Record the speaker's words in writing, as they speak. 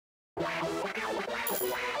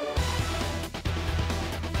Hello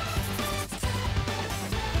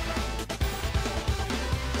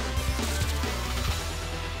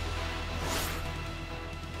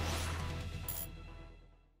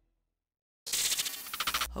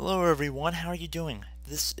everyone, how are you doing?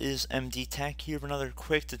 This is MD Tech here with another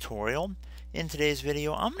quick tutorial. In today's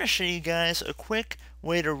video, I'm going to show you guys a quick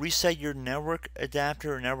way to reset your network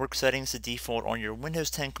adapter or network settings to default on your Windows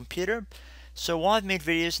 10 computer. So while I've made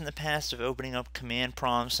videos in the past of opening up command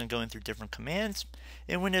prompts and going through different commands,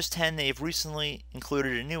 in Windows 10 they've recently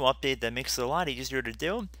included a new update that makes it a lot easier to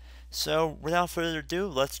do. So without further ado,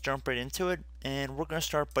 let's jump right into it, and we're going to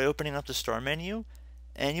start by opening up the start menu,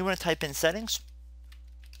 and you want to type in settings.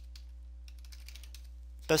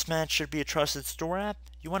 Best match should be a trusted store app.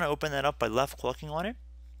 You want to open that up by left clicking on it.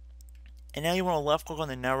 And now you want to left click on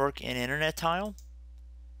the network and internet tile.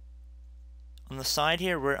 On the side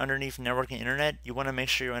here, we're underneath network and internet. You want to make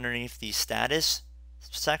sure you're underneath the status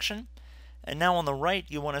section. And now on the right,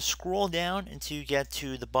 you want to scroll down until you get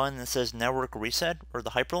to the button that says network reset or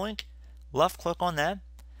the hyperlink. Left click on that.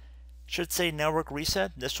 Should say network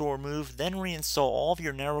reset. This will remove, then reinstall all of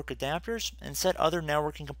your network adapters and set other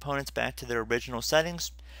networking components back to their original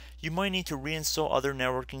settings. You might need to reinstall other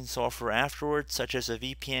networking software afterwards, such as a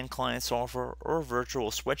VPN client software or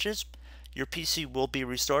virtual switches. Your PC will be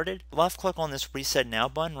restarted. Left click on this reset now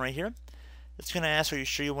button right here. It's going to ask, are you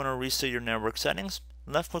sure you want to reset your network settings?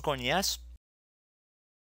 Left click on yes.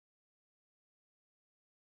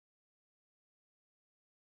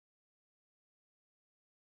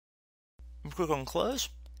 Click on close.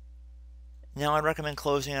 Now I'd recommend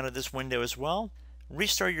closing out of this window as well.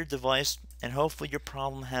 Restart your device and hopefully your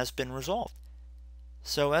problem has been resolved.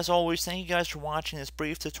 So as always, thank you guys for watching this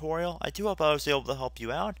brief tutorial. I do hope I was able to help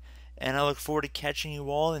you out, and I look forward to catching you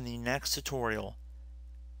all in the next tutorial.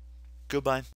 Goodbye.